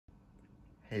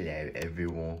Hello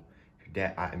everyone,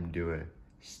 today I am doing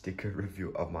sticker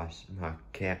review of my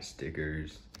cat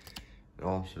stickers. And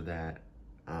also that,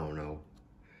 I don't know,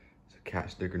 so cat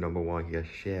sticker number one, he has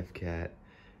Chef Cat.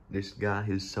 This guy,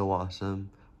 he's so awesome.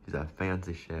 He's a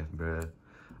fancy chef, bruh.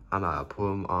 I'm gonna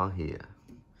put him on here.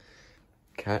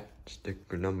 Cat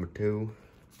sticker number two,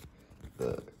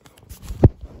 the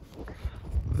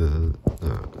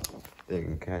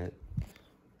thing cat.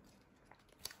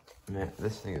 Man,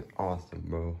 this thing is awesome,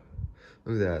 bro.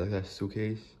 Look at that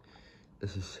suitcase.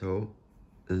 This is so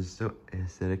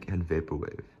aesthetic and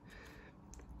vaporwave.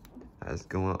 That's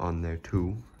going on there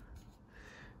too.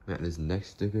 Man, this next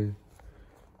sticker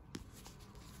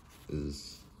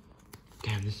is,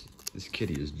 damn, this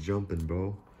kitty is jumping,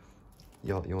 bro.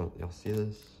 Y'all see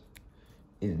this?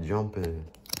 He's jumping.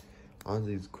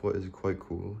 Honestly, it's quite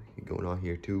cool. He's going on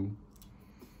here too.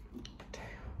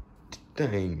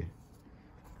 Dang.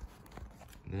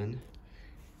 And then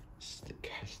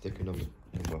cat sticker number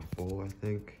 4, I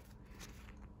think.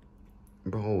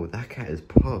 Bro, that cat is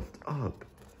puffed up.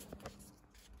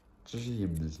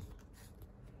 Jeebs.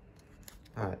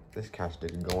 Alright, this cat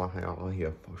sticker going on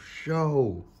here for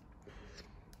show.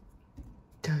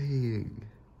 Dang.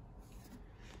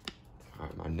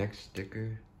 Alright, my next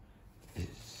sticker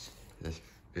is this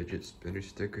fidget spinner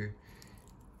sticker.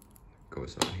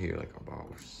 Goes on here like a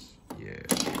boss. Yeah.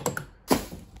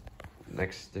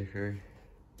 Next sticker,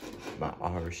 my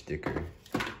R sticker.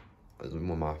 This is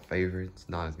one of my favorites.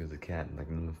 Not as good as a cat, like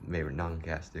my favorite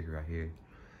non-cat sticker right here.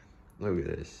 Look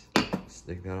at this.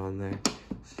 Stick that on there.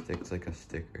 Sticks like a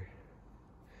sticker.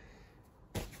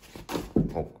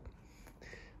 Oh.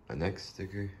 My next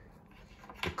sticker,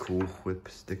 the Cool Whip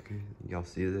sticker. Y'all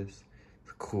see this?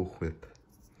 The Cool Whip.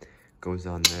 Goes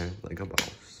on there like a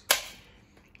boss.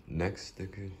 Next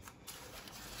sticker.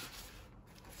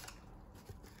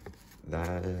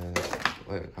 That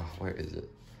where is it?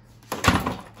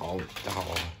 Oh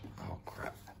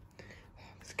crap.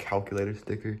 This calculator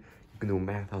sticker. You can do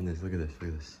math on this. Look at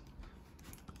this.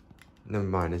 Never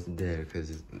mind, it's dead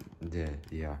because it's dead.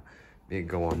 Yeah. You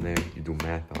go on there, you do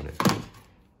math on it.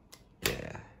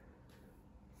 Yeah.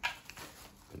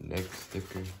 The next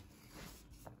sticker.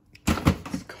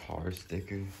 This car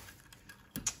sticker.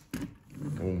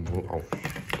 Boom, boom. Oh.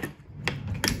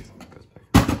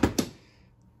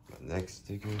 Next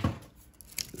sticker,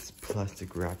 this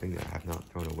plastic wrapping that I have not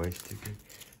thrown away sticker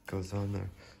goes on there.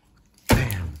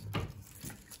 Bam!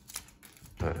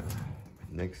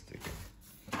 Next sticker,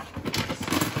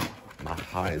 my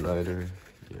highlighter.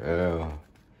 Yeah,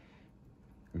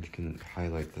 you can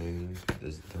highlight things.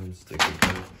 This done sticker.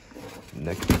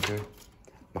 Next sticker,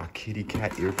 my kitty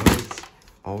cat earbuds.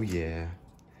 Oh yeah.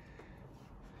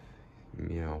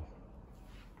 Meow.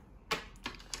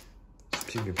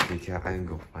 Speaking of kitty cat, I can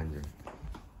go find her.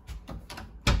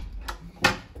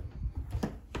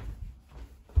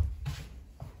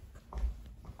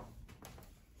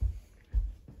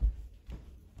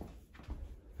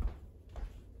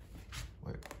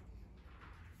 Wait.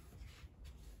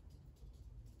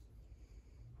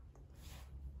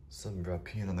 Something bro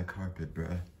peeing on the carpet,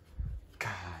 bruh.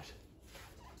 God.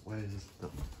 What is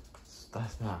this?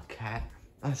 That's not a cat.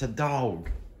 That's a dog.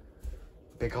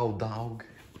 Big old dog.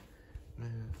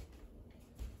 Man.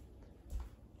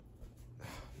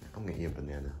 I'm gonna eat a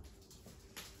banana.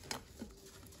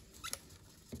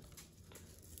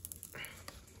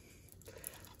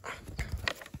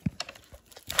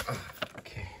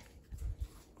 Okay.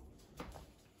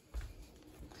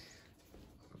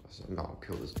 So I'm gonna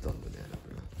peel this dumb banana,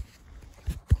 bro.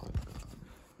 Oh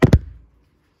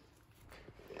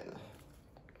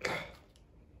god.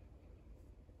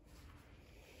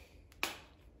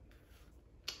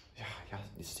 Yeah,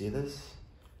 you see this?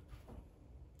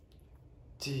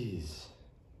 Jeez.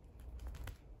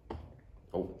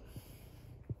 Oh.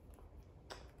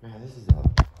 Man,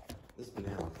 this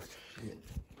banana looks like shit.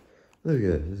 Look at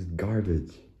it, this is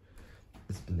garbage.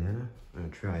 This banana, I'm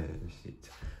gonna try it and see,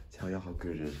 tell y'all how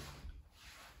good it is.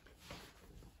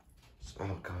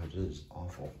 Oh god, this is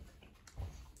awful.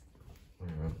 I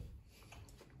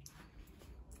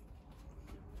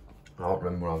don't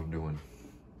remember what I was doing.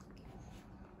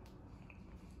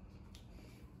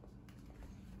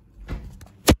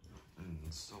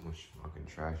 So much fucking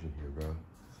trash in here, bro.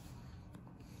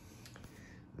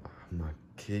 My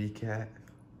kitty cat.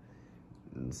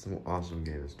 Someone awesome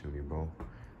gave this to me, bro.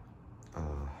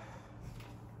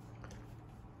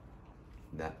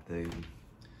 That thing.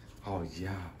 Oh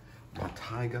yeah, my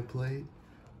tiger plate.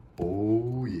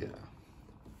 Oh yeah.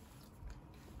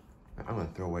 I'm gonna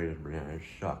throw away this banana. It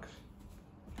sucks.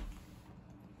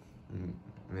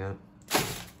 Man,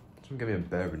 someone give me a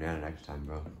better banana next time,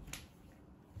 bro.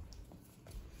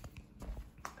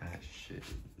 That shit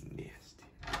nasty.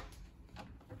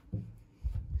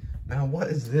 Man, what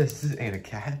is this? This ain't a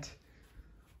cat.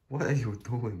 What are you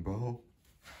doing, bro?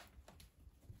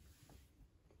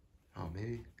 Oh,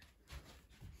 maybe.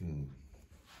 Man,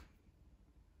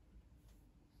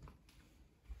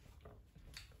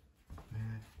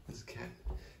 this cat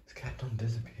don't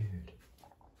disappear.